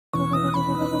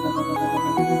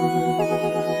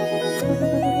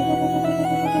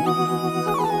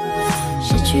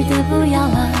去的不要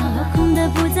了，落空的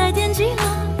不再惦记了，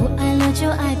不爱了就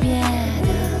爱别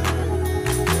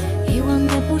的，遗忘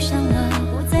的不想了，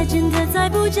不再见的再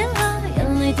不见了，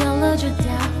眼泪掉了就掉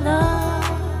了，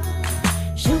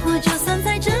生活就算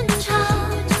再正常，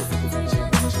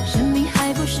生命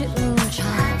还不是无常，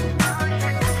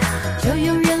就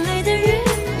用人类的日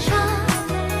常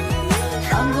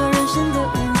放过人生的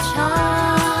无常。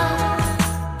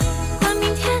管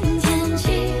明天天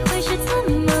气会是怎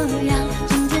么样，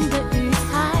今天的雨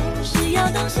还是要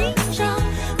当欣赏，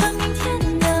管明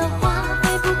天的花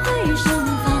会不会盛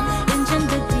放，眼前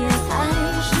的蝶还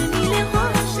是迷恋花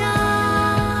香。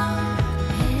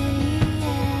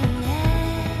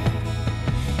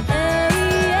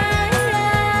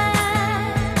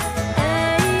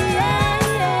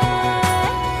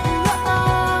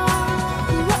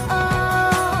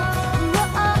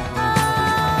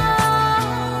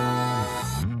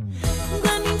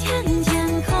管明天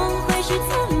天空会是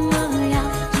怎么样，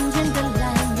今天的蓝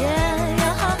月要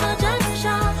好好珍赏，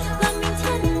管明天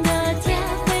的蝶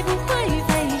会不会飞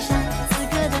翔，此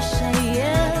刻的谁也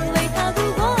为它鼓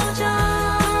过掌。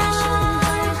人生还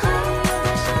会有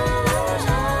多少路程，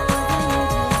不管也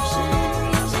就是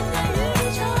眼前的日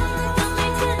常，当每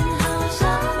天好像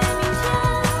没明天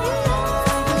一样，在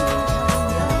共同畅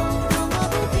游，多么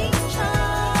不平常，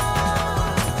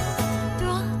多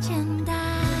简单。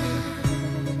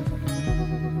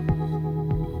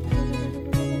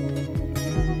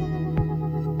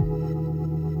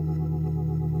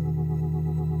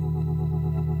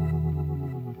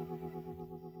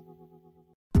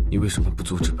你为什么不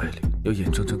阻止百灵，要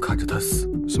眼睁睁看着他死？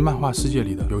是漫画世界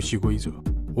里的游戏规则，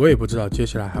我也不知道接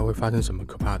下来还会发生什么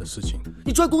可怕的事情。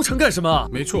你钻工程干什么？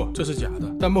没错，这是假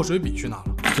的，但墨水笔去哪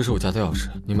了？这是我家的钥匙，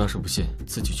你们要是不信，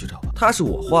自己去找吧。他是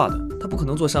我画的，他不可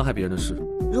能做伤害别人的事。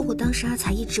如果当时阿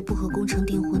才一直不和宫城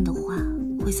订婚的话，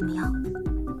会怎么样？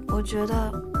我觉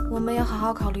得我们要好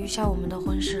好考虑一下我们的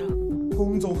婚事了。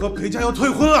宫总和裴家要退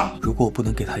婚了。如果我不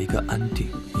能给他一个安定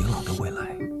明朗的未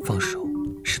来，放手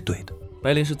是对的。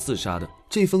白莲是自杀的，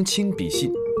这封亲笔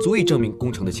信足以证明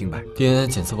宫城的清白。 DNA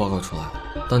检测报告出来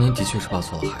了，当年的确是抱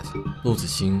错了孩子，陆子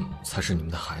欣才是你们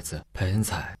的孩子，裴恩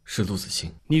彩是陆子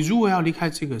欣。你如果要离开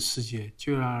这个世界，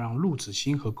就要让陆子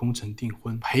欣和宫城订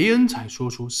婚，裴恩才说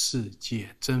出世界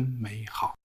真美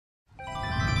好。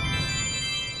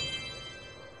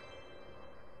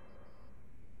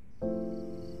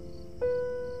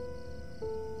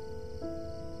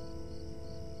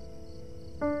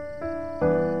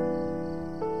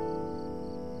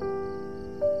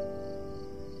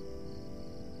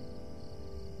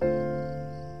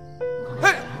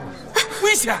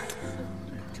危险！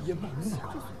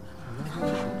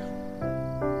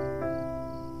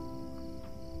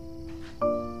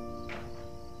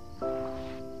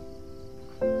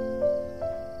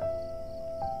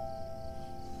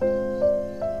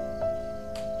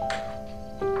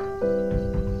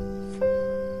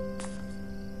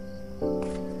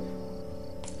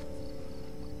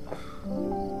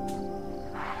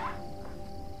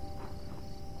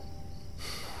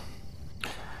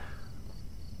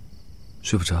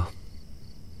睡不着。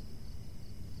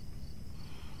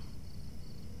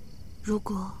如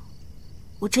果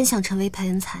我真想成为裴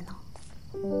恩才呢？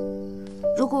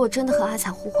如果我真的和阿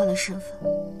彩互换了身份，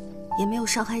也没有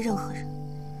伤害任何人，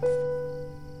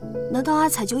难道阿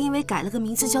彩就因为改了个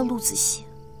名字叫陆子熙，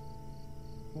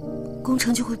宫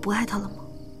城就会不爱他了吗？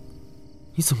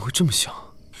你怎么会这么想？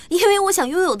因为我想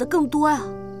拥有的更多啊！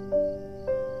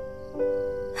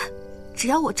只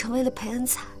要我成为了裴恩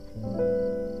才，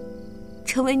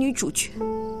成为女主角，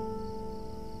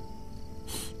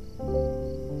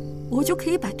我就可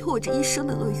以摆脱我这一生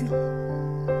的厄运了。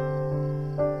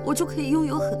我就可以拥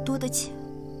有很多的钱，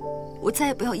我再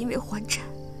也不要因为还债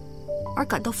而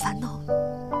感到烦恼了。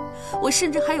我甚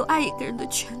至还有爱一个人的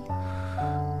权利。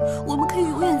我们可以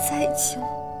永远在一起了。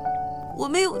我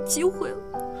没有机会了。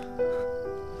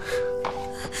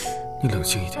你冷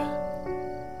静一点，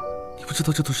你不知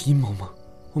道这都是阴谋吗？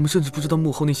我们甚至不知道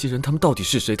幕后那些人他们到底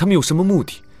是谁，他们有什么目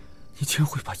的。你竟然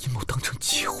会把阴谋当成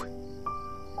机会。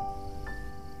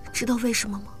知道为什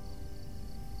么吗？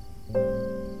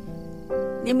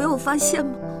你没有发现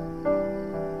吗？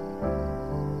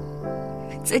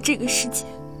在这个世界，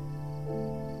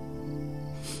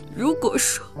如果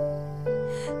说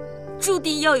注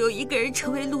定要有一个人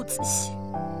成为陆子熙，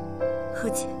何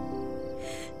解？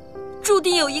注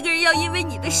定有一个人要因为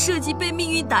你的设计被命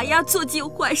运打压，做尽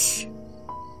坏事，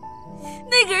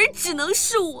那个人只能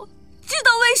是我。知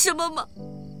道为什么吗？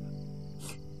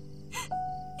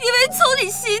因为从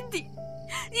你心底，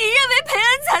你认为裴恩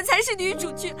彩才是女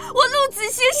主角，我陆子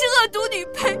熙是恶毒女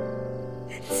配。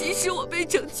即使我被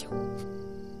拯救，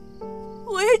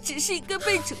我也只是一个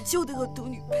被拯救的恶毒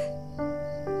女配。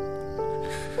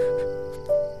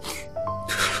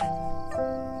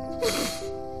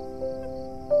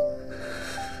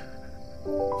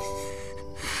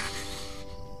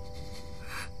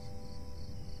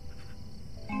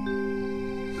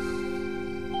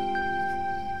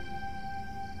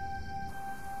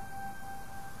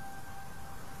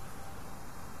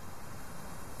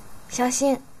小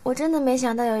新，我真的没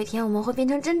想到有一天我们会变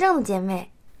成真正的姐妹。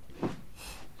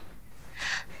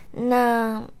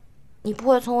那，你不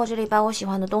会从我这里把我喜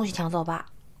欢的东西抢走吧？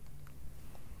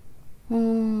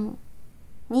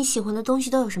你喜欢的东西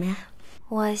都有什么呀？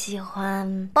我喜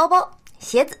欢包包、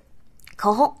鞋子、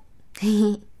口红。嘿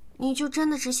嘿，你就真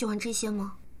的只喜欢这些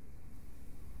吗？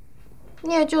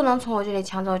你也就能从我这里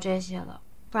抢走这些了，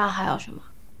不然还有什么？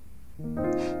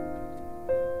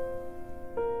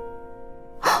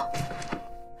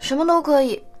什么都可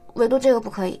以，唯独这个不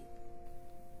可以。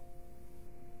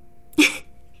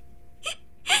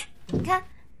你看，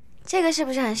这个是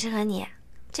不是很适合你？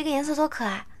这个颜色多可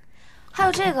爱！还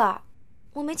有这个，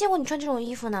我没见过你穿这种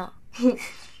衣服呢。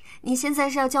你现在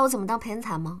是要教我怎么当陪人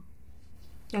才吗？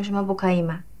有什么不可以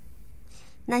吗？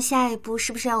那下一步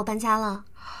是不是要我搬家了？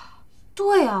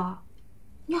对啊，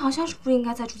你好像是不应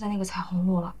该再住在那个彩虹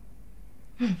路了。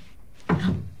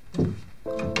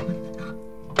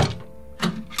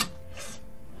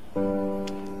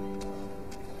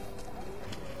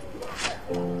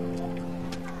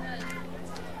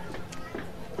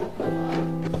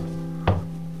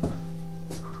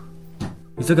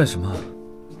你在干什么？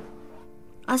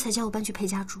阿彩叫我搬去裴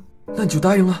家住。那你就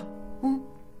答应了？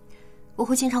我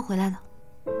会经常回来的。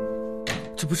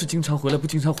这不是经常回来不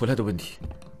经常回来的问题，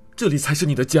这里才是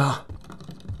你的家。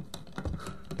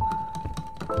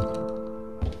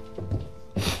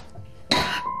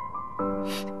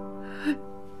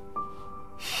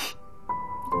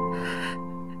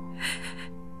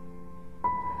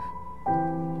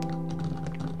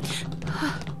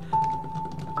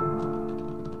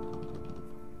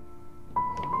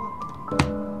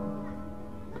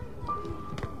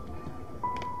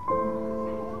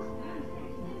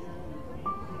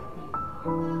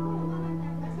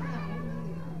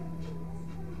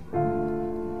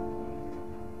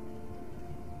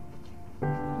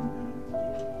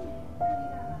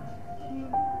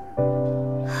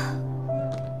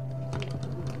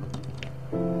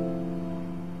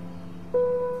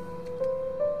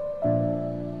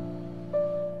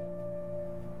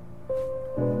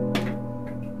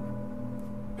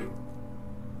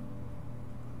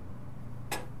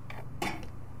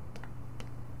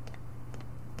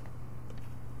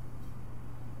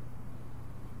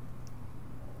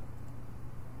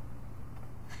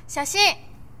小新，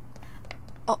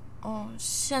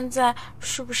现在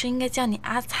是不是应该叫你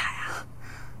阿彩啊？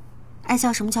爱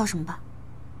叫什么叫什么吧。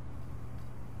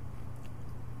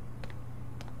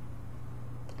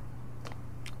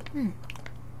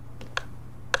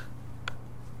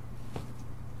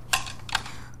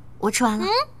我吃完了，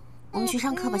我们去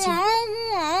上课吧，姐。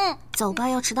走吧，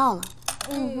要迟到了。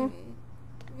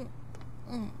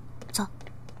走。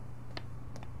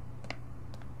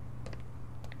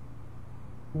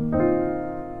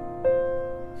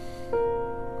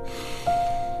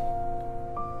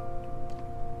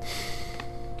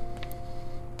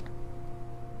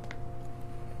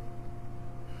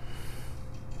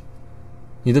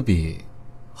你的笔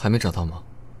还没找到吗？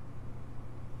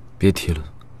别提了，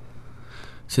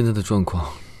现在的状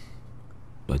况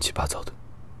乱七八糟的。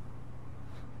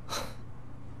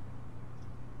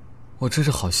我真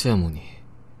是好羡慕你，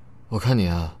我看你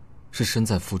啊是身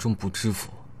在福中不知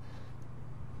福，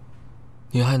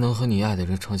你还能和你爱的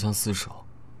人长相厮守，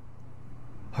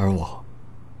而我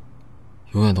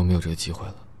永远都没有这个机会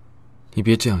了。你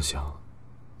别这样想，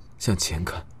向前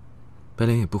看，白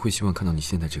莲也不会希望看到你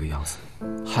现在这个样子。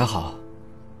还好，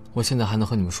我现在还能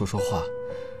和你们说说话，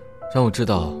让我知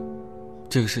道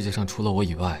这个世界上除了我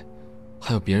以外，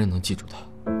还有别人能记住他。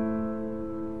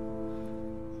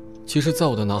其实在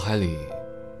我的脑海里，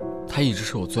他一直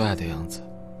是我最爱的样子。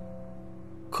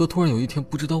可突然有一天，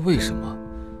不知道为什么，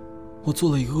我做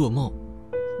了一个噩梦，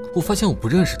我发现我不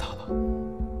认识他了。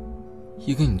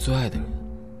一个你最爱的人，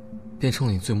变成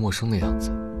了你最陌生的样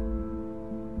子，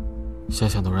想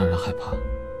想都让人害怕。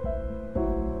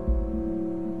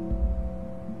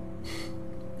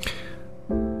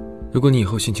如果你以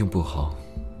后心情不好，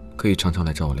可以常常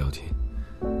来找我聊天。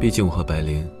毕竟我和白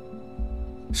莲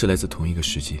是来自同一个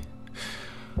世界，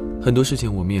很多事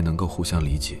情我们也能够互相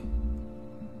理解。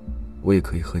我也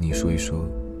可以和你说一说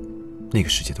那个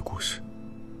世界的故事。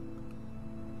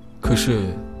可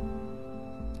是，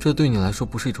这对你来说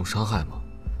不是一种伤害吗？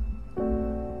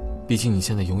毕竟你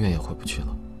现在永远也回不去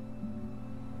了。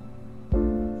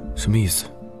什么意思？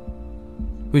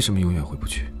为什么永远回不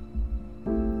去？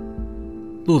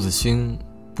陆子星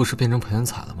不是变成裴恩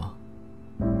彩了吗？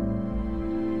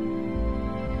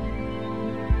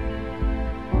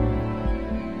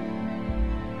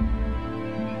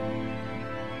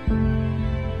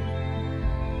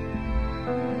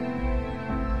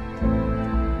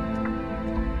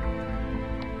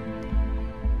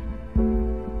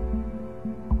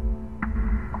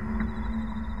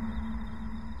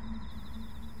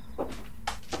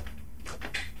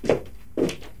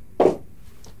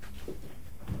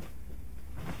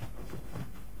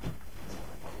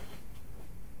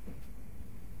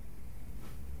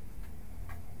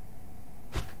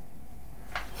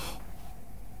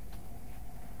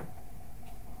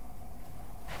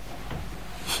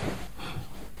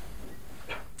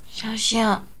小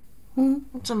星，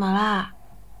你怎么啦？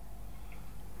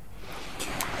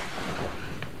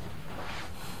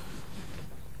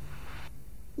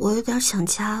我有点想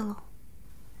家了。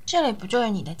这里不就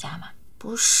是你的家吗？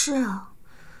不是啊，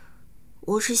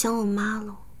我是想我妈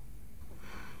了。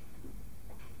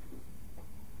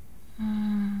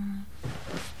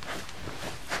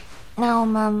那我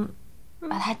们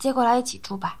把她接过来一起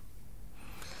住吧。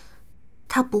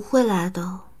她不会来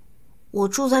的，我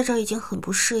住在这儿已经很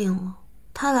不适应了，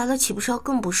她来了岂不是要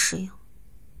更不适应？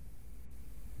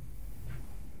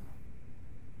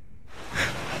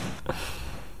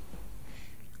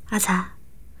阿才，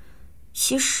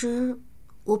其实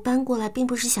我搬过来并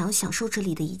不是想要享受这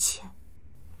里的一切。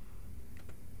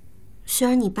虽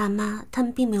然你爸妈他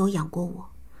们并没有养过我，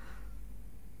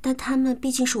但他们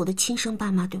毕竟是我的亲生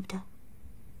爸妈，对不对？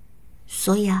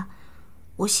所以啊，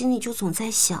我心里就总在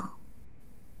想，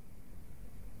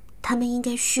他们应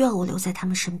该需要我留在他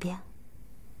们身边。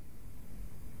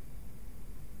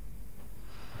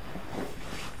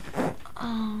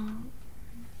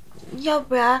要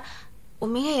不然我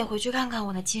明天也回去看看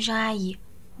我的亲生阿姨。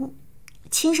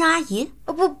亲生阿姨？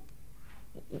哦不，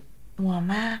我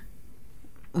妈。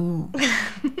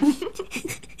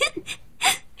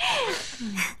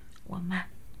我妈。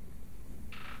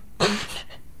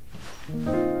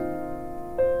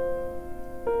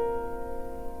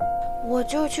我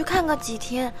就去看个几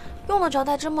天，用得着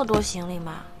带这么多行李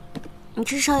吗？你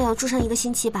至少也要住上1个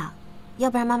星期吧，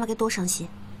要不然妈妈该多伤心。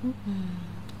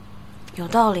有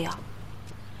道理啊。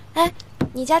哎，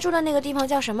你家住的那个地方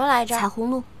叫什么来着？彩虹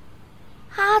路。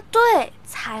啊，对，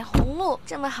彩虹路，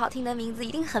这么好听的名字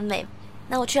一定很美。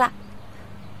那我去了。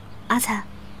阿才，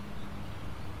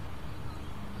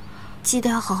记得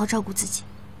要好好照顾自己。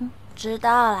知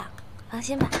道了，放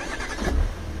心吧。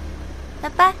拜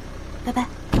拜，拜拜。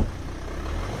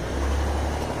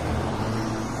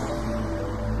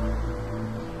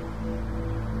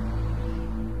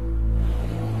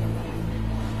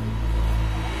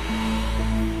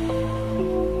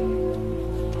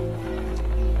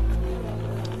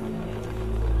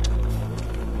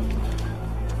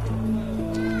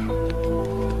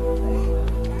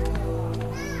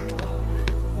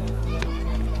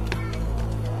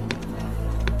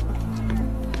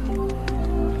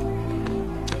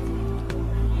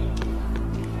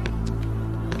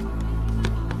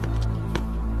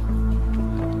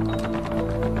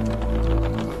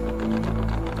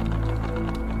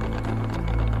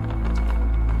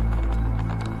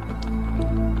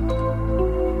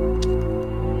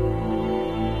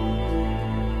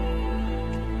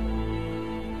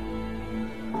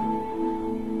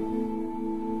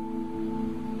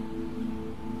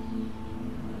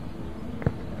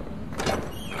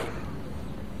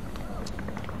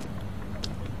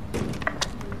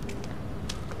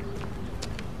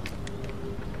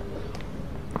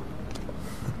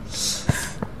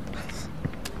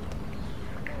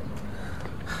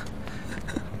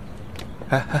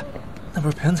哎，那不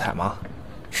是裴恩彩吗？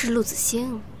是陆子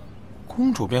星。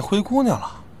公主变灰姑娘了，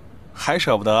还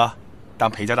舍不得当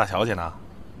裴家大小姐呢。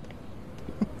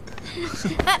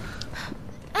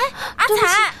阿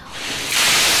彩！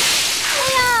哎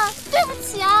呀，对不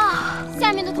起啊，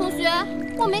下面的同学，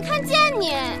我没看见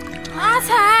你。阿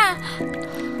彩，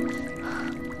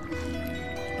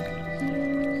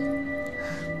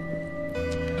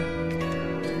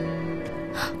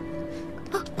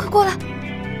快过来！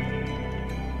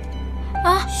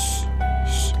啊！嘘。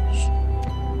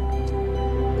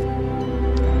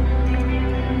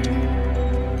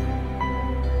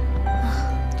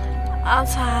阿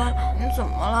彩，你怎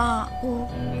么了？我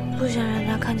不想让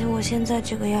他看见我现在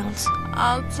这个样子。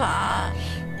阿彩，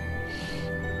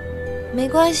没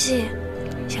关系，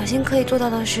小新可以做到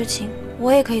的事情，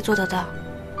我也可以做得到。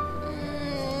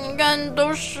你看你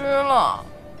都湿了。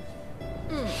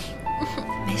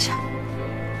没事。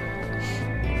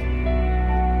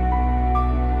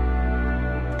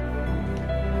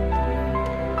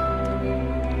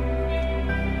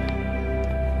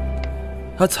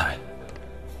阿彩，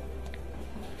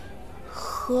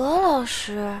何老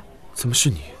师，怎么是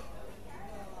你？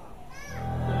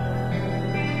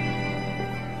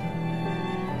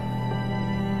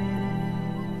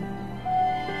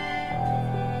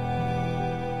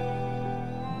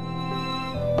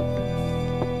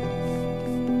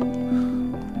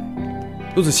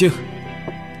陆子清，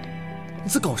你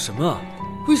在搞什么啊？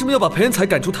为什么要把裴恩才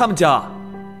赶出他们家？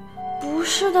不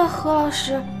是的，何老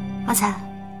师。阿才，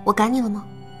我赶你了吗？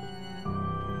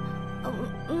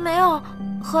没有，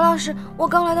何老师，我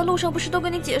刚来的路上不是都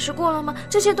跟你解释过了吗？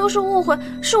这些都是误会，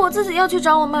是我自己要去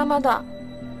找我妈妈的。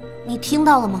你听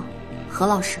到了吗，何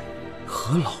老师？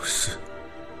何老师，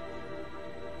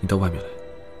你到外面来，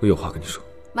我有话跟你说。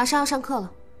马上要上课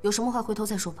了，有什么话回头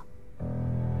再说吧。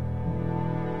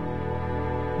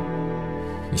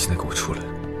你现在给我出来！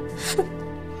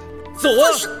走啊！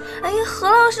哎呀，何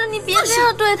老师，你别这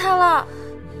样对他了。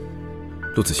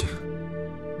陆子清，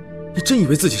你真以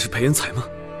为自己是裴恩才吗？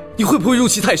你会不会入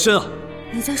戏太深啊？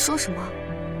你在说什么？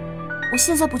我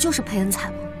现在不就是裴恩才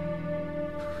吗？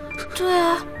对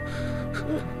啊，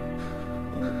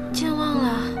你健忘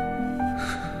了。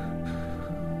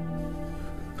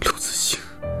陆子清，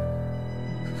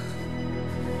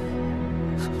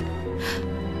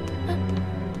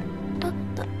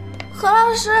何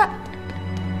老师，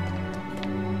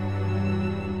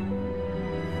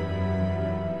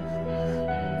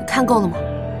你看够了吗？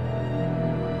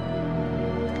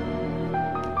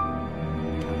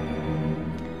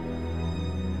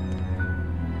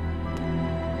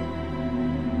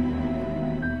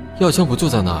药箱不就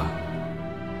在那儿？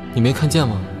你没看见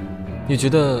吗？你觉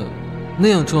得那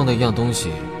样重要的一样东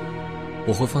西，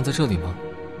我会放在这里吗？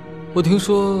我听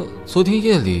说昨天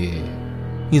夜里，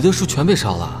你的树全被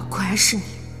烧了。果然是你。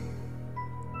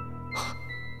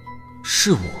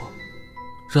是我，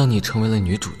让你成为了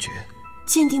女主角。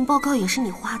鉴定报告也是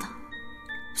你画的，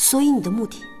所以你的目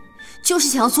的就是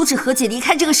想要阻止何姐离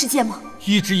开这个世界吗？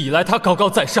一直以来，她高高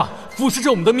在上，俯视着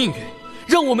我们的命运，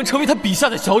让我们成为她笔下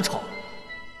的小丑。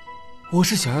我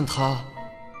是想让她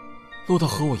落到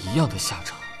和我一样的下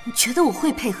场。你觉得我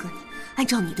会配合你，按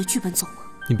照你的剧本走吗？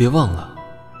你别忘了，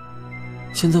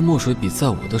现在墨水笔在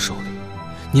我的手里，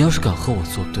你要是敢和我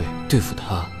作对，对付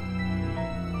她，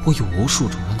我有无数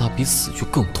种让她比死去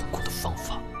更痛苦的方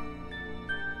法。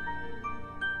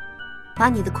把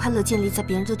你的快乐建立在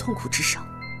别人的痛苦之上，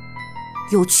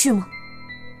有趣吗？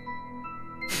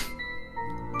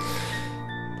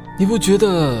你不觉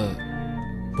得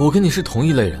我跟你是同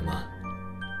一类人吗？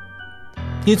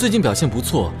你最近表现不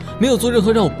错，没有做任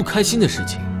何让我不开心的事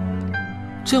情，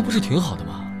这样不是挺好的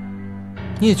吗？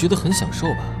你也觉得很享受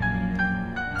吧？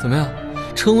怎么样，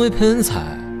成为裴恩才，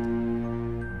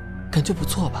感觉不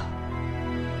错吧？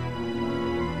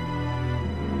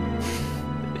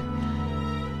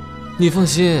你放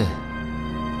心，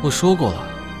我说过了，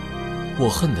我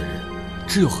恨的人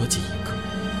只有何姐一个，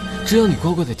只要你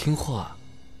乖乖的听话，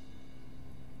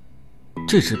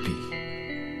这支笔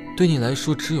对你来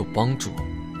说只有帮助，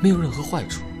没有任何坏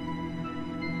处。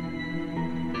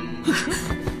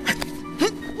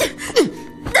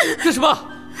干什么？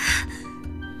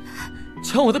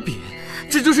抢我的笔，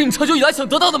这就是你长久以来想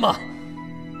得到的吗？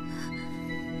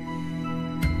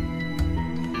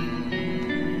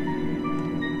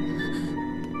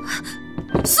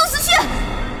苏子轩！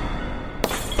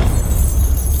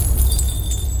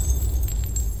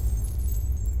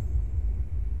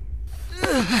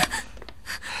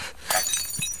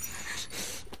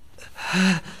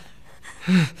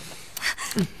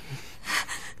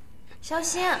小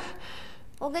新，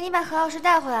我给你把何老师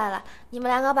带回来了，你们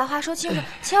两个把话说清楚，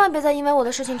千万别再因为我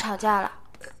的事情吵架了。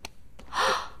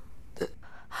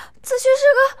子轩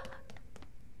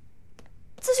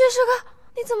师哥，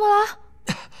你怎么了？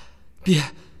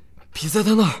笔在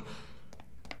他那儿。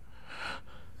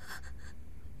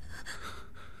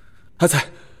阿彩，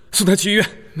送他去医院。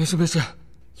没事，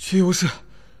去医务室，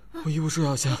我医务室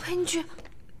药箱。我陪你去。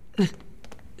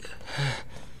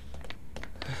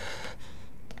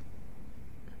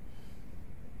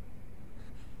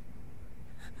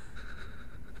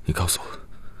你告诉我，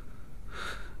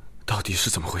到底是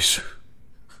怎么回事？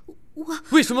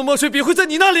为什么墨水笔会在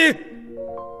你那里？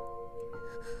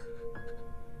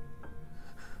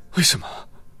为什么？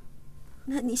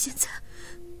那你现在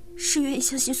是愿意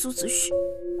相信苏子旭，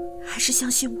还是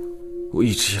相信我？我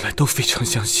一直以来都非常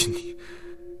相信你，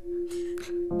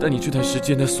但你这段时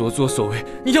间的所作所为，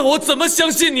你让我怎么相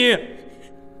信你？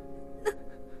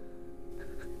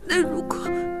那如果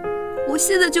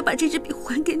现在就把这支笔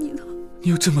还给你了。你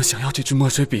有这么想要这支墨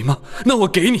水笔吗？那我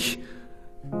给你。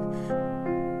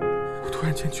我突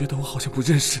然间觉得我好像不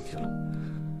认识你了，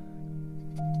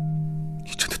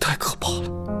你真的太可怕了。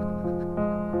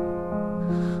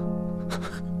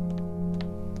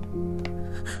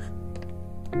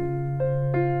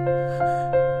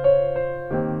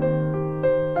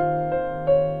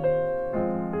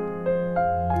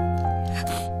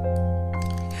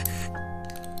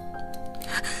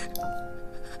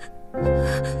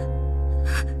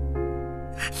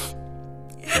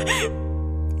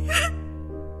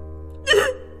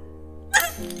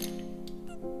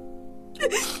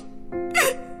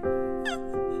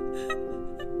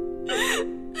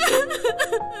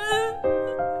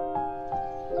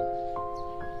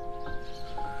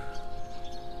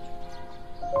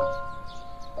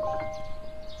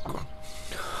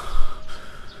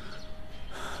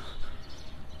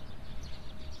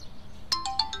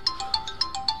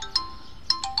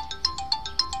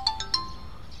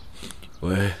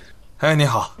喂，哎，你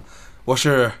好，我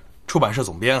是出版社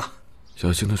总编啊。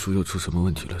小星的书又出什么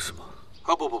问题了是吗？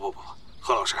啊，不，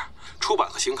何老师，出版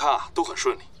和新刊啊都很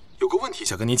顺利。有个问题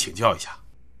想跟你请教一下，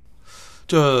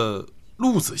这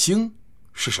陆子星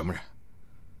是什么人？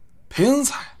裴恩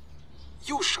彩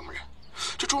又是什么人？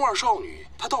这中二少女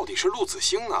她到底是陆子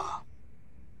星呢，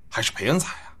还是裴恩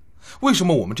彩啊？为什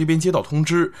么我们这边接到通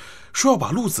知，说要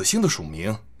把陆子星的署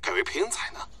名改为裴恩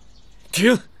彩呢？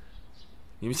停！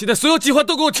你们现在所有计划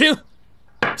都给我停！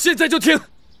现在就停！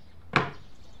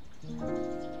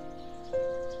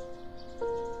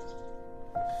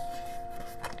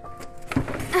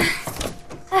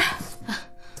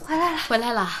回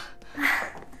来了。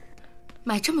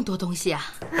买这么多东西啊？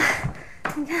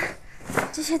你看，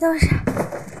这些都是，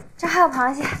这还有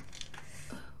螃蟹。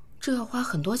这要花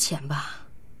很多钱吧？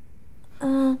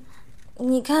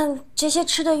你看这些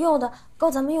吃的用的，够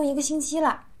咱们用1个星期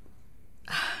了。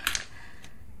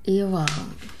以往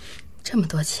这么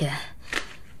多钱，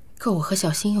够我和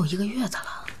小新用1个月的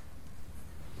了。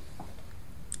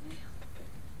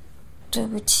对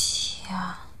不起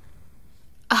啊。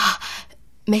啊，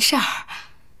没事儿。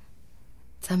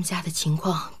咱们家的情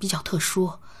况比较特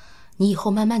殊，你以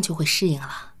后慢慢就会适应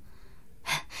了。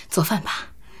做饭吧。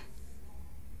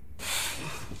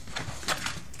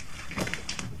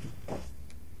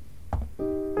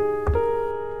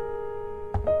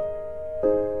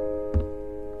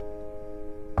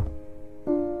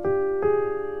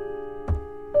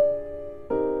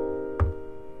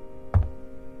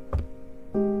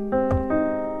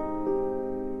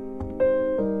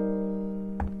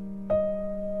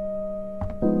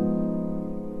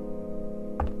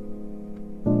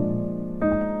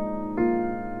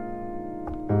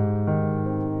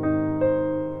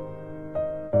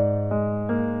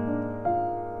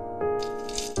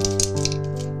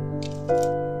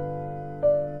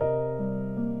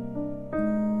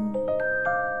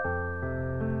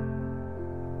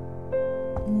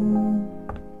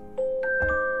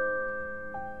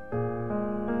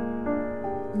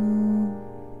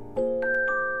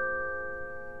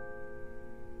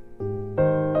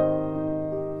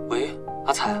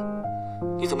阿彩，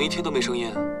你怎么一天都没声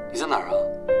音？你在哪儿啊？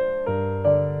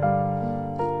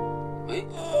喂，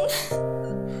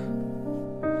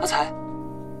阿彩，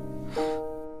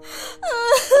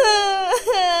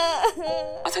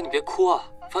阿彩，你别哭啊！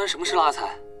发生什么事了，阿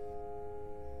彩？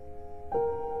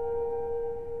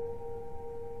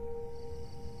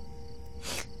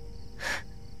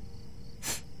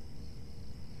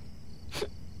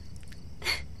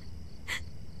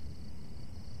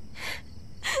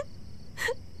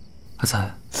阿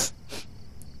彩，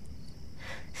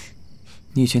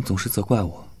你以前总是责怪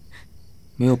我，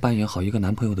没有扮演好一个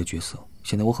男朋友的角色，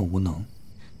显得我很无能。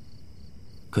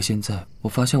可现在我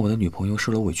发现我的女朋友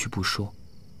受了委屈不说，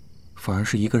反而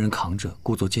是一个人扛着，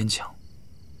故作坚强。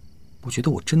我觉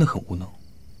得我真的很无能。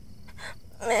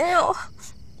没有，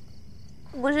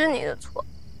不是你的错，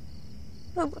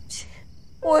对不起，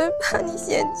我是怕你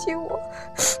嫌弃我，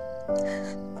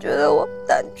觉得我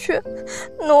胆怯、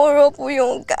懦弱、不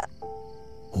勇敢。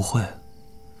不会，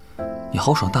你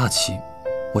豪爽大气，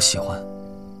我喜欢；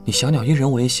你小鸟依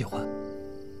人，我也喜欢。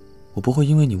我不会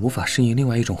因为你无法适应另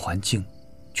外一种环境，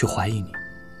去怀疑你。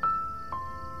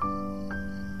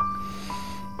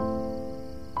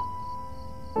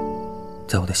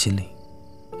在我的心里，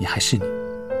你还是你，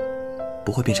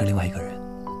不会变成另外一个人。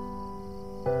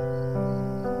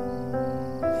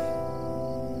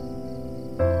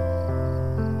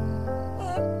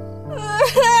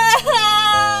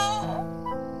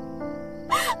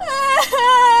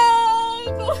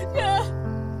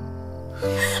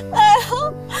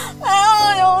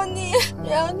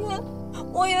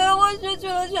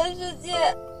全世界。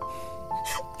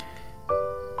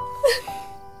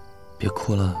别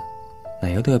哭了，奶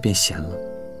油都要变咸了。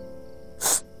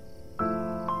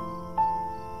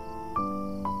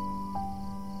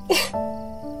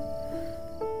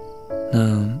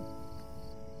那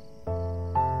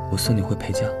我送你回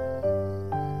裴家。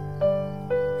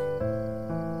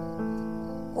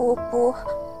我不，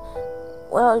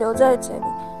我要留在这里。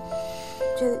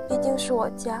这里毕竟是我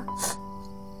家，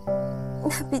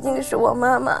那毕竟是我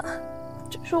妈妈，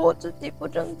只是我自己不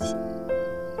争气。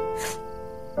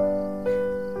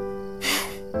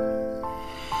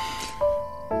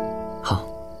好。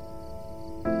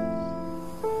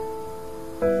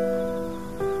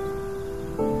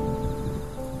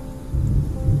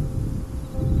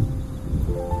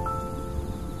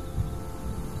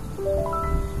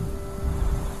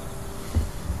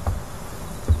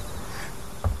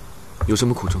有什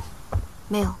么苦衷？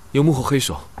没有。有幕后黑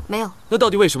手？没有。那到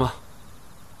底为什么？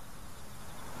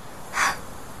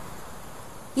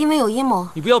因为有阴谋。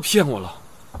你不要骗我了！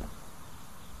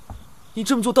你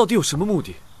这么做到底有什么目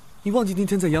的？你忘记那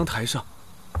天在阳台上，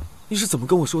你是怎么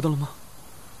跟我说的了吗？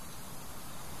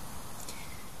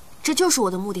这就是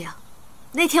我的目的啊！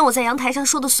那天我在阳台上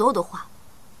说的所有的话，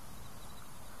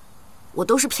我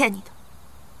都是骗你的。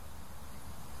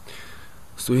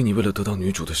所以你为了得到女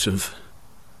主的身份，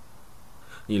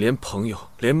你连朋友、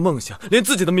连梦想、连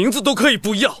自己的名字都可以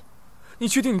不要。你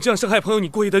确定你这样伤害朋友你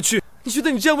过意得去？你觉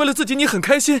得你这样为了自己你很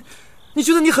开心？你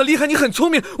觉得你很厉害，你很聪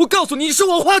明？我告诉你，你是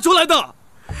我画出来的。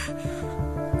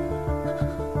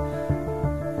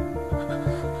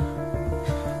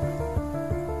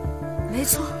没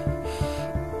错，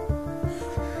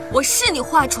我是你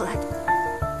画出来的。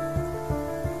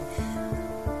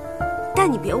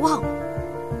但你别忘了，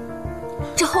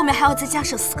这后面还要再加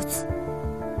上4个字：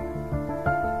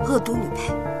恶毒女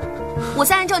配。我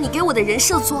在按照你给我的人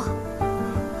设做。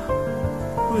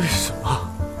为什么？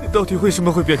你到底为什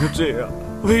么会变成这样？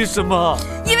为什么？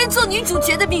因为做女主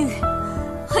角的命运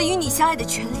和与你相爱的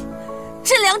权利，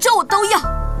这2者我都要，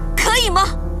可以吗？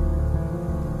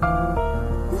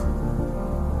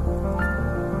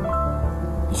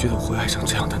你觉得我会爱上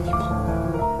这样的你吗？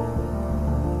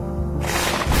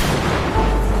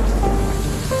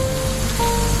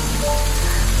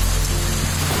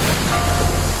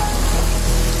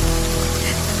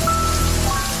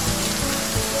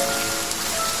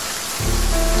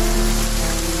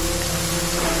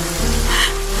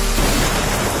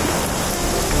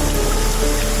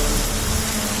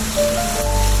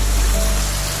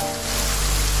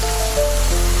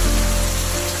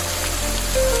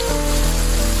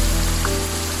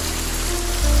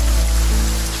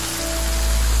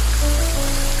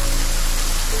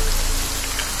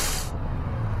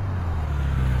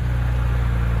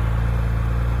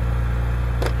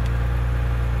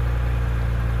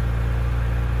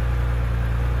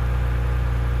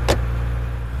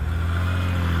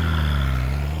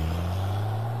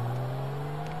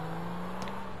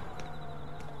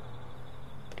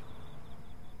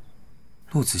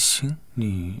陆子欣，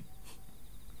你……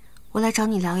我来找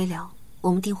你聊一聊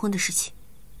我们订婚的事情。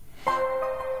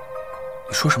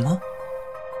你说什么？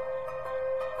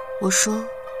我说，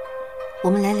我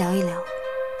们来聊一聊，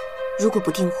如果不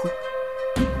订婚，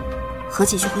何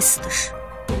姐就会死的事。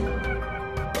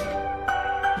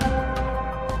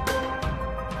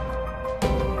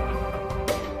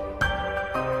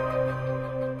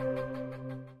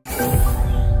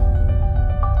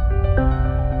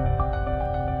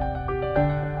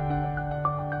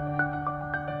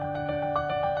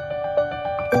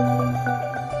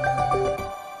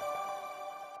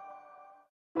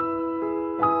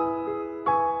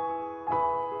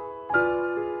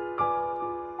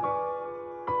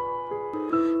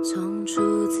从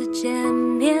初次见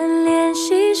面练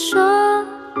习说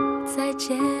再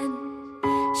见，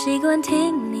习惯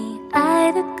听你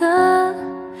爱的歌。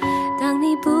当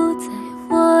你不在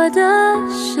我的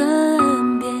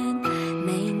身边，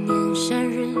每年生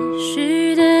日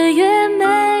许的愿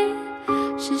没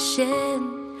实现，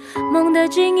梦的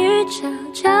境遇悄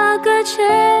悄搁浅，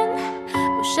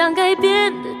不想改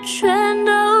变的全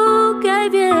都改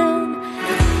变。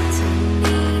从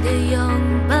你的拥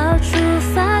抱出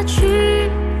发去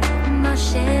冒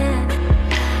险，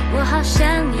我好想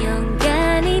勇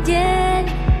敢一点，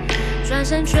转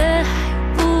身却还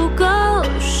不够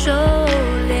收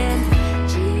敛。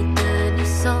记得你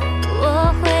送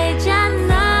我回家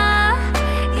那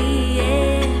一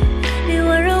夜，你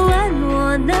温柔吻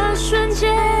我那瞬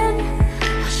间，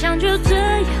好像就这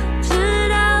样直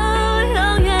到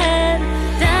永远。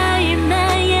大雨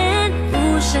蔓延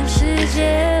无声世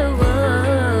界，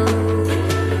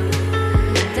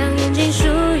当眼睛属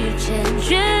于坚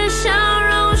决。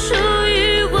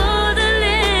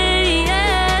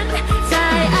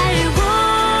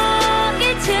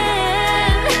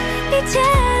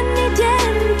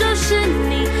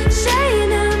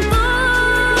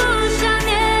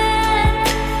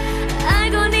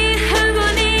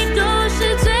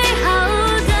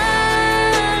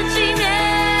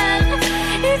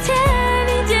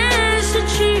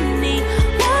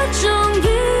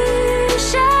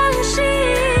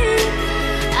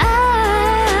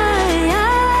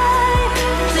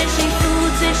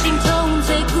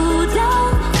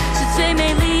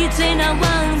最难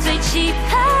忘、最期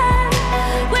盼，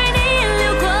为你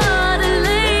流过的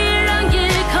泪，让夜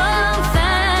空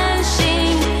繁星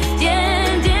点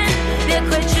点。别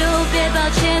愧疚，别抱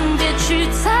歉，别去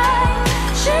猜，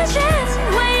时间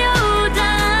会有答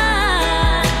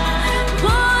案。我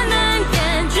能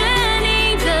感觉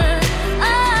你的爱，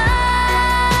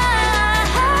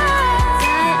再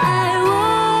爱我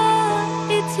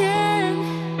一天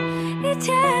一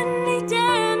天。